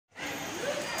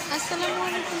আসসালামু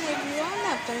আলাইকুম এভরিওয়ান,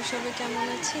 আপনারা সবাই কেমন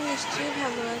আছেন? নিশ্চয়ই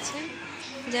ভালো আছেন।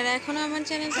 যারা এখনও আমার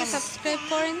চ্যানেলটা সাবস্ক্রাইব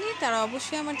করেননি তারা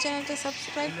অবশ্যই আমার চ্যানেলটা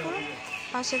সাবস্ক্রাইব করুন,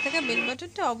 পাশে থাকা বেল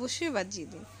বাটনটা অবশ্যই বাজিয়ে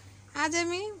দিন। আজ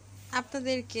আমি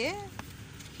আপনাদেরকে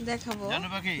দেখাবো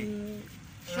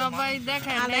সবাই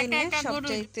দেখেন আলাইনের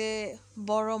সবচাইতে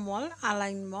বড় মল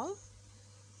আলাইন মল।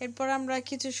 এরপর আমরা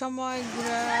কিছু সময়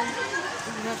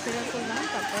ঘোরাফেরা করলাম,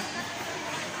 তারপর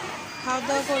খাওয়া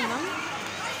দাওয়া করলাম।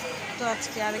 তো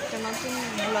আজকে আরেকটা নতুন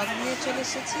ব্লগ নিয়ে চলে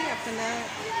এসেছি, আপনারা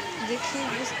দেখি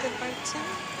বুঝতে পারছেন।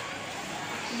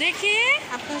 দেখি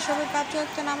আপনারা সবাই 5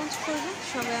 ওয়াক্ত নামাজ পড়বেন,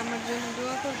 সবাই আমার জন্য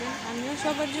দোয়া করবেন, আমিও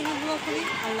সবার জন্য দোয়া করি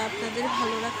আল্লাহ আপনাদের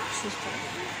ভালো রাখুন, সুস্থ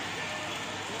রাখুন।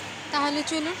 তাহলে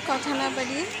চলুন কথা না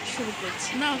বাড়িয়ে শুরু করছি।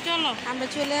 না চলো, আমরা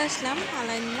চলে আসলাম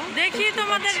আলাইন মল। দেখি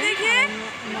তোমাদের দেখি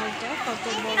মলটা কত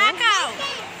বড়,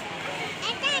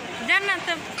 জান্নাত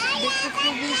দেখতে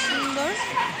খুবই সুন্দর।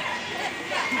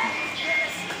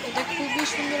 এটা খুবই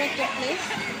সুন্দর একটা প্লেস।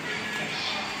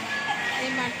 এই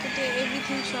মার্কেটে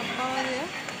এভরিথিং সব পাওয়া যায়,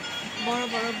 বড়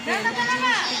বড় ব্র্যান্ডের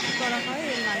জিনিস বিক্রি করা হয়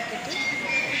এই মার্কেটে।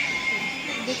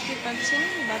 দেখতে পাচ্ছেন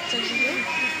বাচ্চাগুলো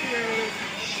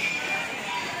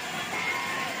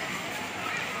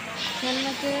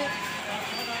খেলনাতে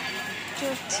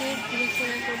চড়ছে,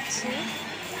 ঘুরেফেরা করছে।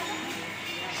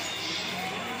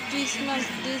 ক্রিসমাস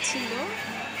ডে ছিল,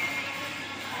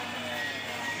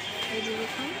 এই যে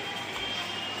দেখুন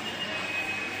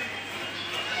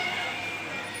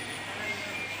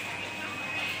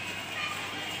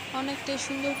অনেকটাই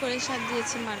সুন্দর করে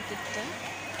সাজিয়েছে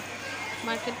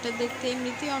মার্কেটটা দেখতে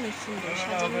এমনিতেই অনেক সুন্দর,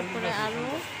 সাজানোর পরে আরো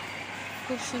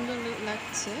খুব সুন্দর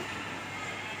লাগছে।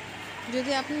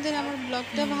 যদি আপনাদের আমার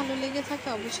ব্লগটা ভালো লেগে থাকে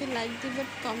অবশ্যই লাইক দিবেন,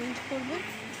 কমেন্ট করবেন,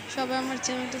 সবাই আমার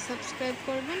চ্যানেলটা সাবস্ক্রাইব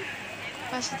করবেন,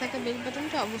 পাশে থাকা বেল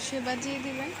বাটনটা অবশ্যই বাজিয়ে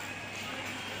দিবেন।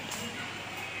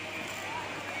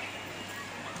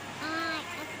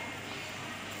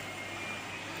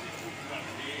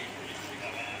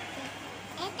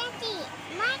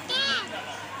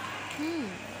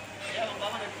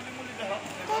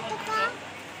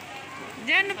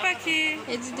 জান্নাত পাখি,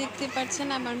 এই যে দেখতে পাচ্ছেন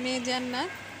আমার মেয়ে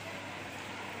জান্নাত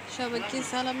সবাইকে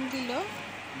সালাম দিল।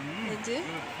 এই যে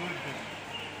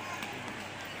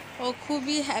ও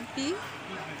খুবই হ্যাপি।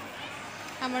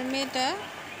 আমার মেয়েটা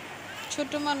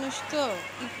ছোট মানুষ তো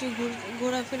একটু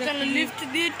ঘোরাফেরা, লিফট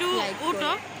দিয়ে একটু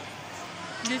উঠো,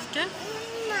 লিফটে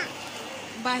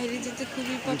বাইরে যেতে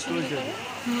খুবই পছন্দ করে।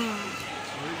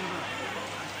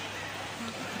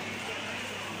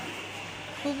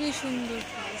 খুবই সুন্দর,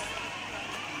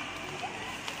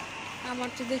 আমার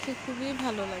তো দেখে খুবই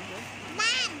ভালো লাগে।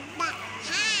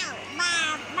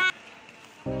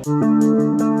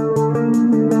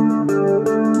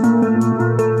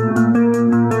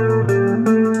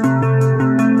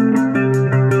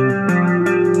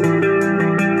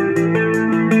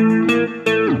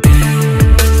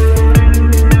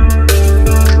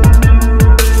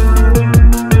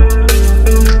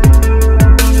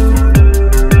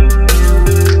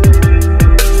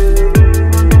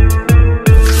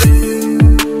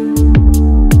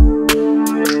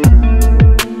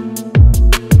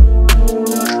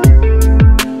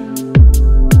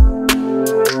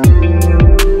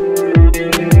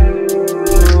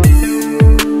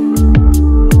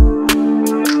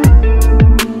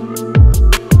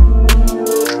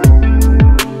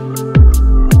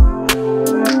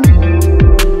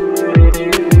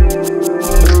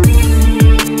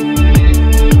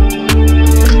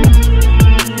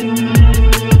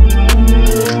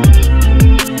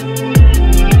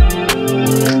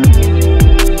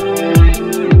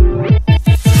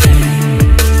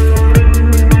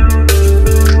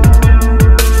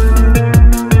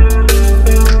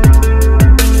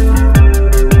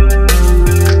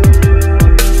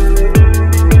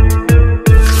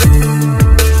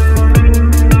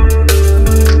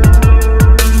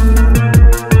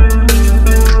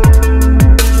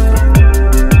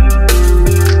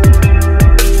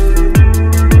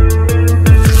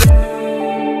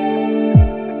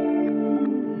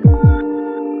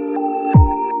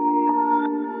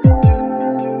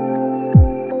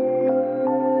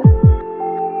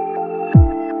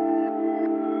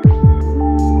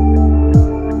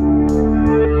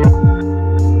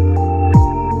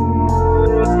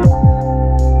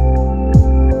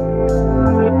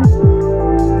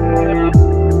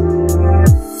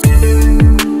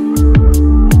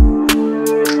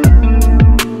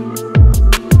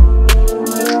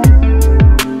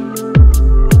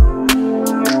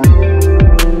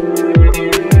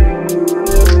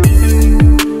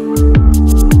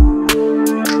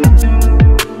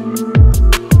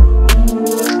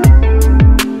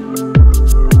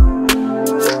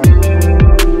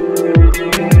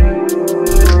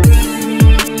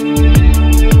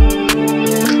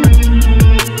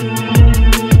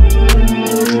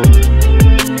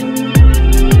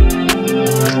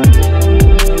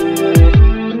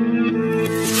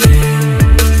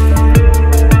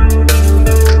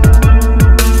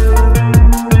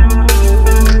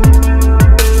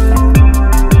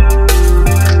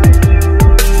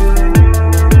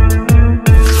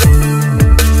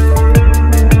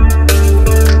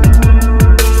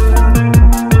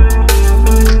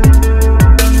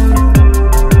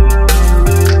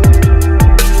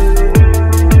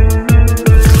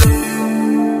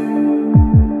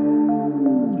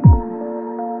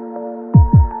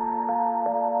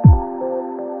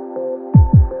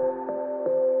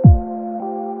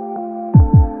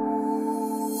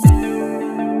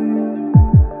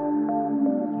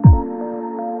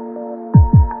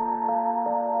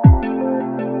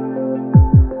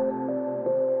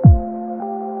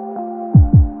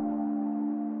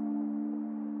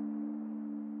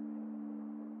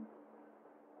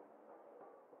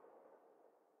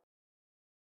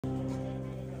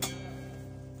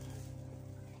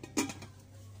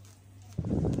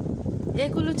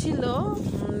 এগুলো ছিল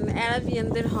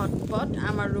অ্যারাবিয়ানদের হটপট।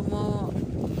 আমার রুমও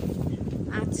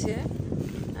আছে।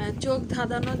 চোখ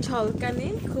ধাঁধানো ঝলকানি,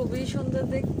 খুবই সুন্দর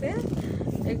দেখতে।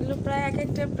 এগুলো প্রায় এক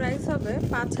একটা প্রাইস হবে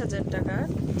 5,000 টাকা,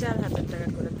 4,000 টাকা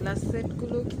করে। গ্লাস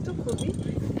সেটগুলো কিন্তু খুবই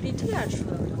পিঠি আর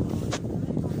সুন্দর।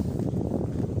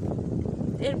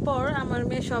 এরপর আমার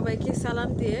মেয়ে সবাইকে সালাম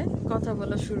দিয়ে কথা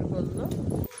বলা শুরু করলো।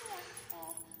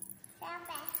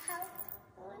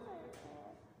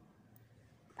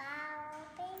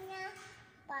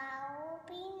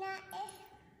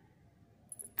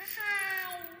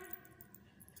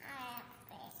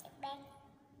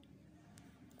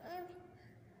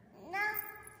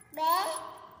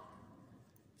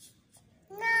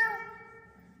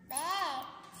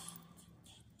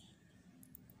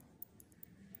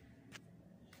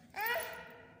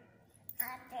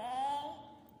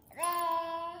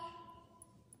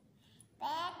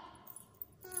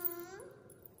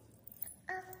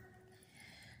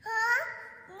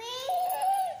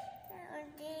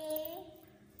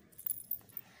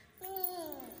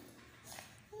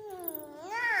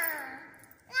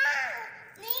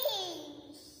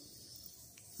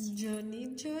 Johnny,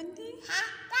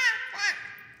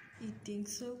 eating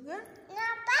sugar,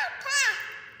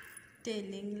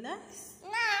 telling lies,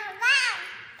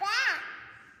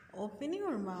 open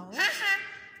your mouth.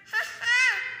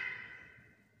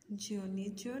 Johnny,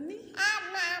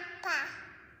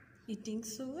 eating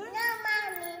sugar,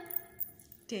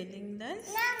 telling lies,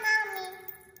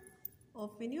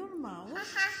 open your mouth.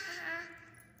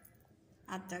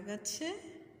 আতা গাছে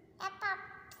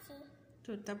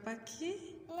তোতা পাখি,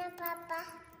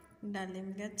 ডালিম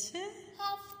গাছে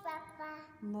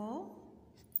মৌ,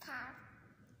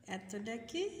 এত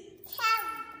ডাকি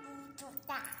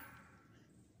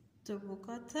তবু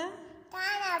কথা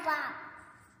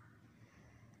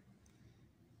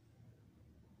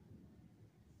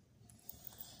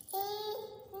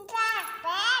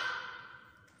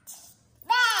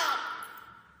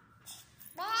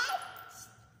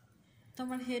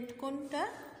তোমার হেড কোনটা?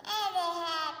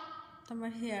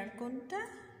 তোমার হেয়ার কোনটা?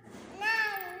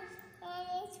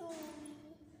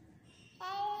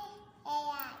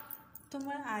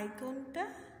 তোমার আই কোনটা?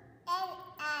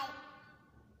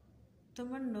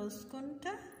 তোমার নোজ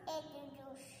কোনটা?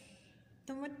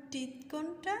 তোমার টিথ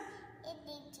কোনটা?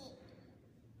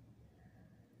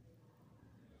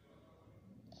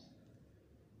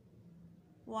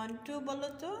 1 2 বলো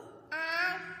তো।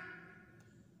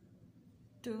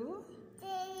 2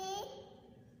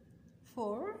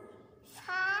 4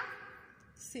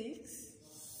 6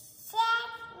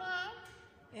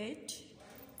 8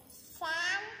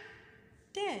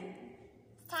 10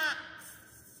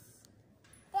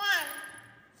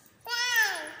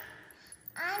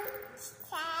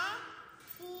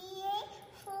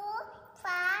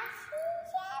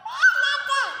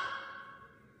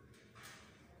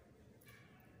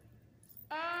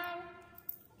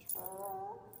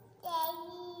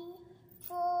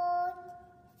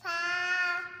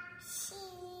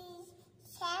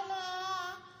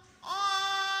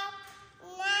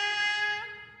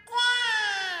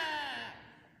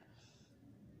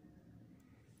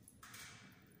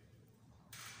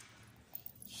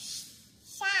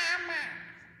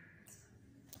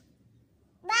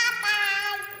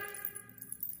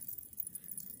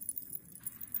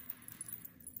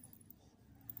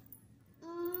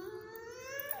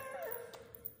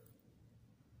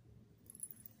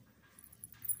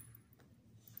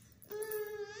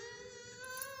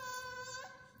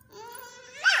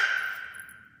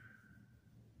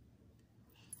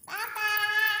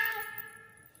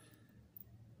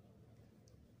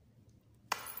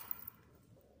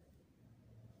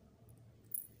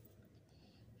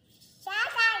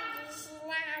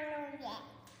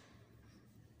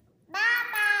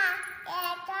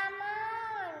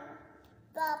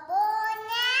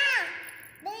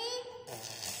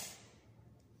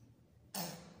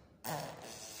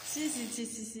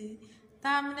 Si.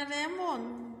 Tamina lemon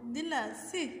dila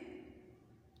si.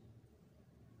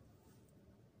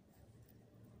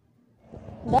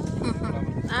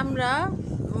 আমরা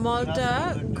মলটা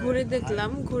ঘুরে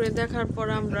দেখলাম। ঘুরে দেখার পর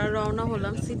আমরা রওনা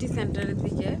হলাম সিটি সেন্টারের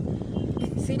দিকে।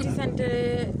 সিটি সেন্টারে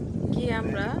গিয়ে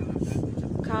আমরা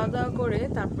খাওয়া দাওয়া করে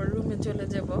তারপর রুমে চলে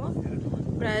যাব।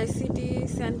 প্রায় সিটি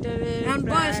সেন্টারের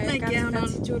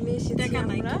কাছাকাছি চলে এসেছি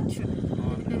আমরা।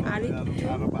 আর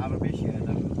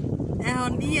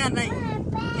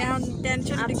এখন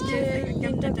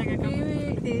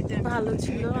ভালো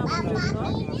ছিল আমার জন্য,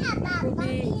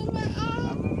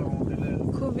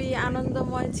 খুবই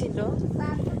আনন্দময় ছিল।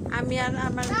 আমি আর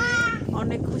আমার মেয়ে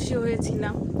অনেক খুশি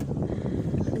হয়েছিলাম।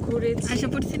 ঘুরেছি, আশা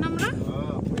করছি না আমরা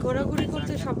ঘোরাঘুরি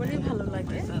করতে সবারই ভালো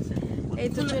লাগে। এই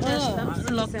তো চলে আসলাম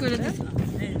লক করে দিয়েছিলাম।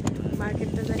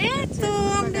 মার্কেটটা এই তো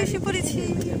আমরা এসে পড়েছি।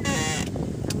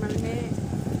 আমার মেয়ে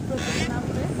প্রথমে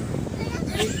নামবে,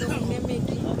 এই তো নেমে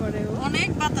কি করে ও, অনেক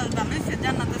বাতাস বানাইছে,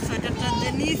 জান্নাতের সোয়েটারটা যে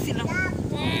নিয়েছিলাম।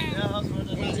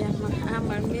 এই যে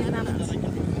আমার মেয়ে নামছে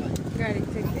গাড়ি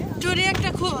থেকে। চুরি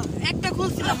একটা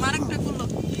খুলছিলাম, আর একটা খুললো।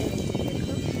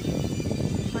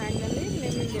 ফাইনালি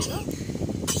নেমে গেল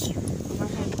আমার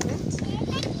হাজবেন্ড।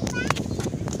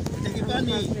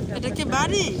 এটা কি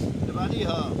বাড়ি?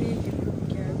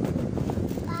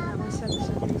 আমার সাথে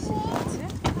সাথে এসে গেছে।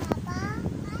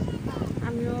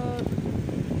 আমিও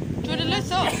চুরি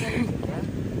লইছো?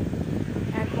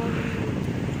 এখন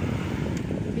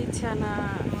বিছানা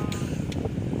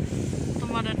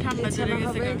তোমার ঠান্ডা চলে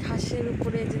গেছে। হবে ঘাসের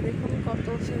উপরে। যে দেখুন কত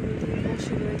ফ্যামিলি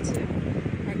বসে রয়েছে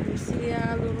একদম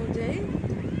সিরিয়াল অনুযায়ী,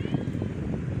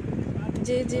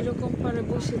 যে যেরকম পারে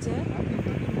বসে যায়।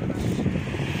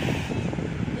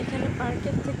 এখানে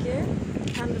পার্কের থেকে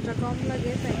ঠান্ডাটা কম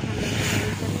লাগে, তাই এখানে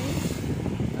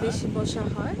বেশি বসা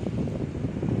হয়।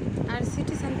 আর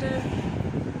সিটি সেন্টার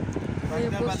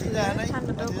বসলে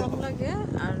ঠান্ডাটাও কম লাগে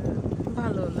আর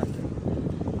ভালো লাগে।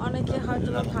 অনেকে হয়তো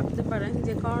ভাবতে পারেন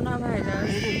যে করোনা ভাইরাস,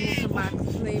 মুখে মাস্ক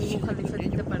নেই, মুখালিফা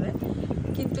দিতে পারে,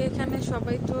 কিন্তু এখানে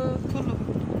সবাই তো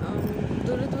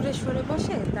দূরে দূরে সরে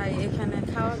বসে, তাই এখানে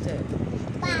খাওয়া যায়।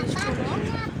 পুলিশ কোনো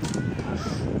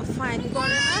ফাইন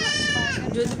করে না।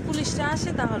 যদি পুলিশরা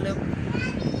আসে তাহলে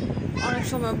অনেক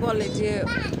সময় বলে যে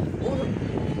ওর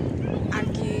আর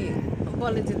কি,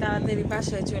 বলে যে তাড়াতাড়ি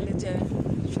বাসায় চলে যায়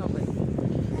সবাই,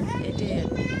 এটাই আর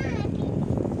কি।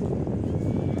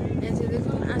 এই যে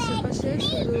দেখুন আশেপাশে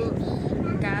শুধু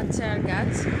গাছ আর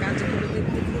গাছ, গাছগুলো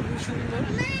দেখতে খুবই সুন্দর।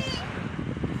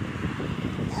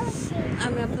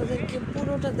 আমি আপনাদেরকে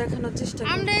পুরোটা দেখানোর চেষ্টা করি।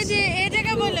 আমরা এই যে এই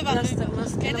জায়গা বলে ভালো,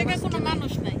 এই জায়গায় কোনো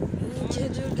মানুষ নাই,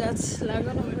 খেজুর গাছ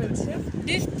লাগানো হয়েছে।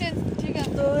 ডিসটেন্স ঠিক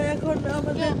আছে। তো এখন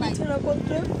আমাদের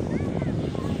বিছানাপত্র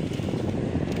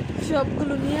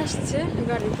সবগুলো নিয়ে আসছে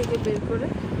গাড়ি থেকে বের করে।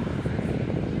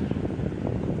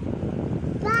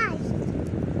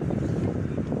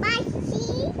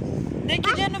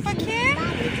 দেখি যেন পাখি।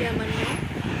 এই যে আমার মেয়ে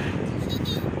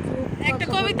একটা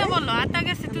কবিতা বলো। আতা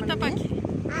গেছে তুতা পাখি,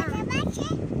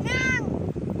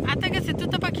 আতা গেছে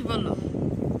তুতা পাখি বলো।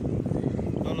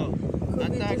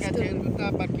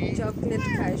 চকলেট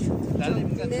খায় শুধু,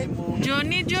 চকলেট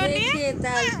জনি জনি খেয়ে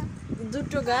তার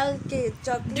দুটো গালকে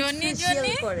চকলেট ফেশিয়াল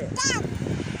করে।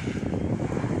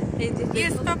 এই যে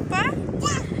ইয়েস পাপ্পা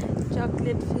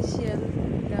চকলেট ফেশিয়াল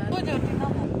গাল।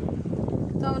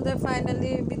 তো আমাদের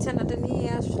ফাইনালি বিছানাটা নিয়ে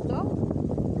আসলো,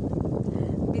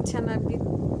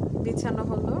 বিছানা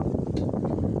হলো।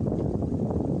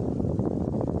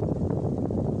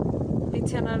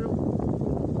 বিছানার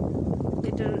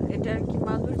এটা আর কি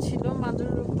মাদুর ছিল,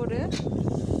 মাদুরের উপরে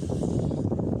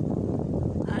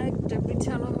আরেকটা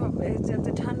বিছানো হবে যাতে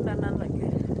ঠান্ডা না লাগে।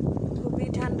 খুবই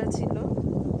ঠান্ডা ছিল।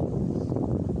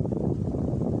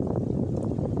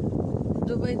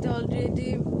 দুবাইতে অলরেডি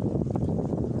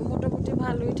মোটামুটি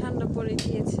ভালোই ঠান্ডা পড়ে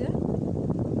গিয়েছে।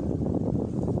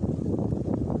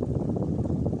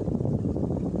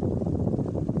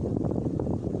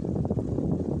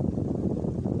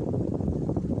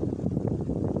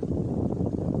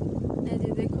 এই যে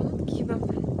দেখুন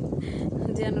কিভাবে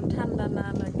যেন ঠান্ডা না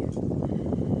লাগে,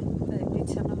 তাই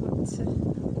বিছানা হচ্ছে।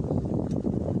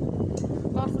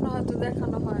 কখনো হয়তো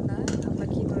দেখানো হয় না আমরা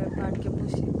কিভাবে পার্কে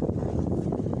বসি,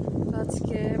 তো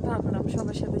আজকে ভাবলাম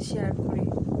সবার সাথে শেয়ার করি।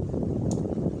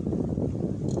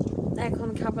 এখন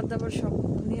খাবার দাবার সব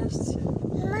নিয়ে আসছে।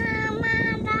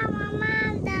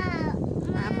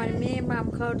 আমার মেয়ে মাম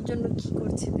খাওয়ার জন্য কি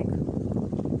করছে দেখুন।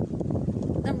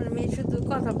 আমার মেয়ে শুধু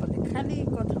কথা বলে, খালি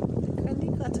কথা বলে, খালি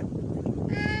কথা বলে।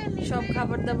 সব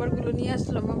খাবার দাবার গুলো নিয়ে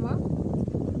আসলো মামা।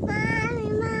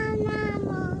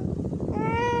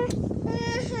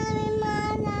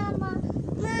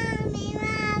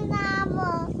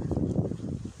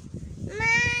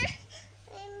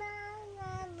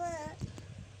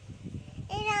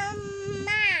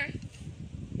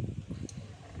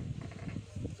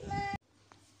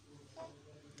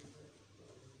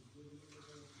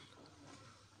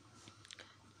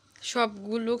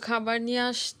 সবগুলো খাবার নিয়ে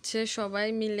আসছে সবাই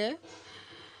মিলে।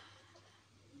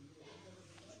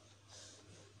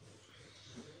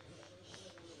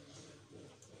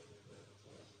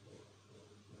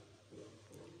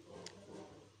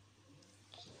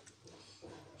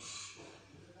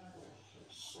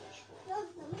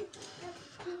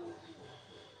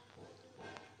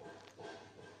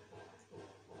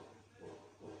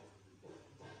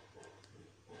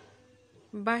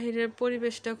 বাহিরের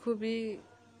পরিবেশটা খুবই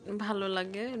ভালো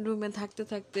লাগে, রুমে থাকতে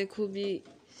থাকতে খুবই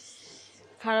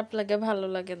খারাপ লাগে, ভালো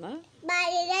লাগে না।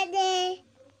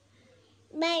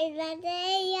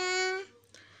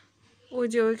 ওই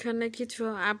যে ওইখানে কিছু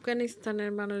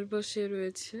আফগানিস্তানের মানুষ বসে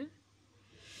রয়েছে,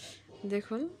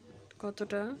 দেখুন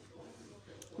কতটা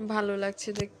ভালো লাগছে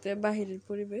দেখতে বাহিরের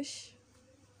পরিবেশ।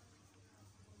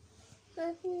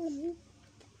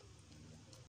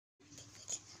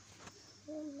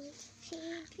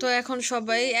 তো এখন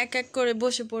সবাই এক এক করে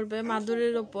বসে পড়বে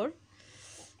মাদুরের ওপর।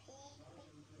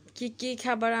 কি কি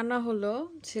খাবার আনা হলো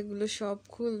সেগুলো সব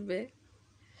খুলবে।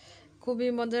 খুবই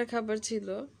মজার খাবার ছিল।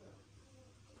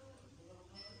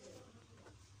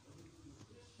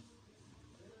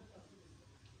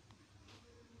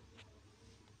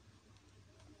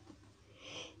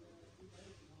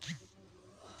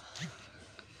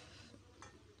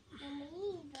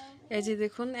 এই যে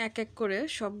দেখুন এক এক করে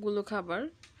সবগুলো খাবার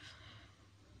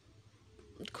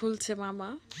খুলছে মামা।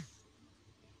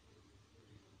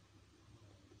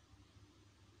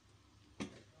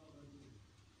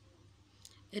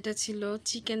 এটা ছিল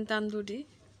চিকেন তান্দুরি,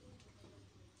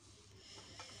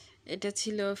 এটা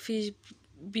ছিল ফিশ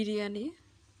বিরিয়ানি,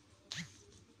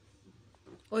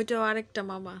 ওইটাও আরেকটা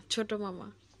মামা, ছোট মামা।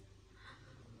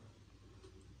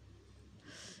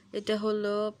 এটা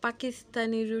হলো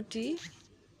পাকিস্তানি রুটি,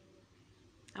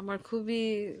 আমার খুবই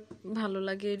ভালো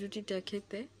লাগে এই রুটিটা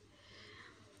খেতে।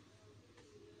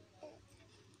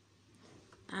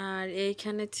 আর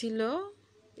এইখানে ছিল,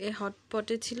 এই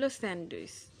হটপটে ছিল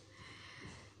স্যান্ডউইচ।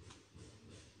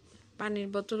 পানির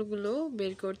বোতলগুলো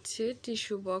বের করছে,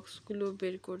 টিস্যু বক্সগুলো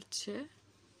বের করছে।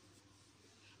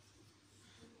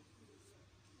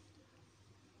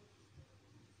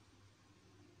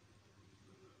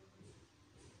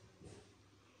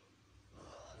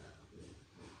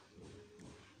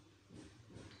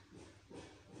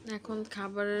 এখন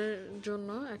খাবারের জন্য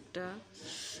একটা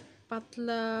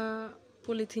পাতলা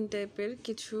পলিথিন টাইপের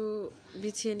কিছু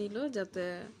বিছিয়ে নিল যাতে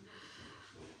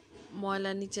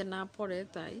ময়লা নিচে না পড়ে,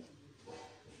 তাই।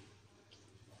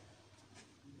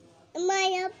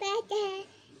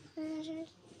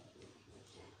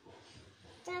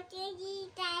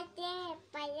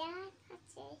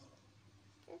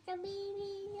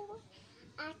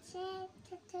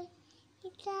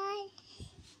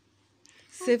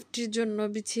 সেফটির জন্য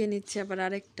বিছিয়ে নিচ্ছে আবার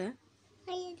আরেকটা।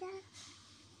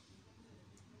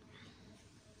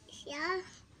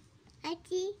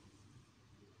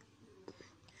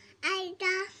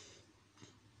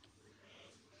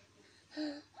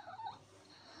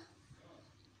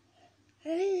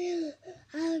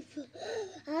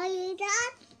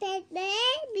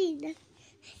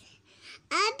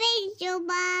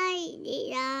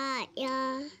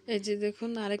 এই যে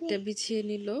দেখুন আরেকটা বিছিয়ে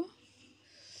নিল,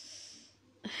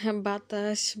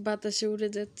 বাতাসে উড়ে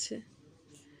যাচ্ছে।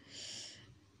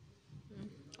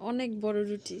 অনেক বড়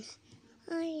রুটি,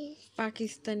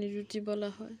 পাকিস্তানি রুটি বলা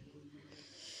হয়।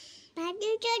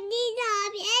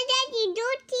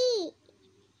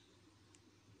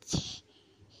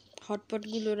 হটপট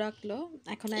গুলো রাখলো,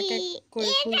 এখন এক এক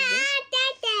করে খুলবে।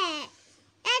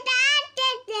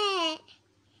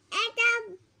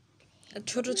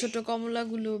 ছোট ছোট কমলা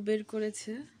গুলো বের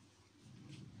করেছে।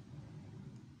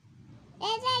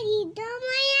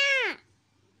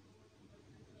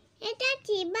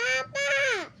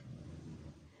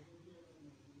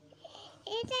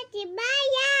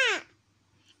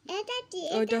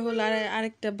 ওইটা হলো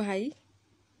আরেকটা ভাই।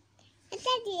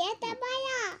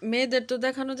 মেয়েদের তো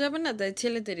দেখানো যাবে না, তাই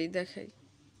ছেলেদেরই দেখাই।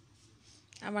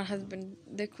 আমার হাজবেন্ড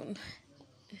দেখুন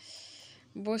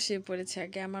বসে পড়েছে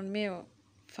আগে, আমার মেয়েও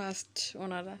ফার্স্ট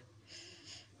ওনারা।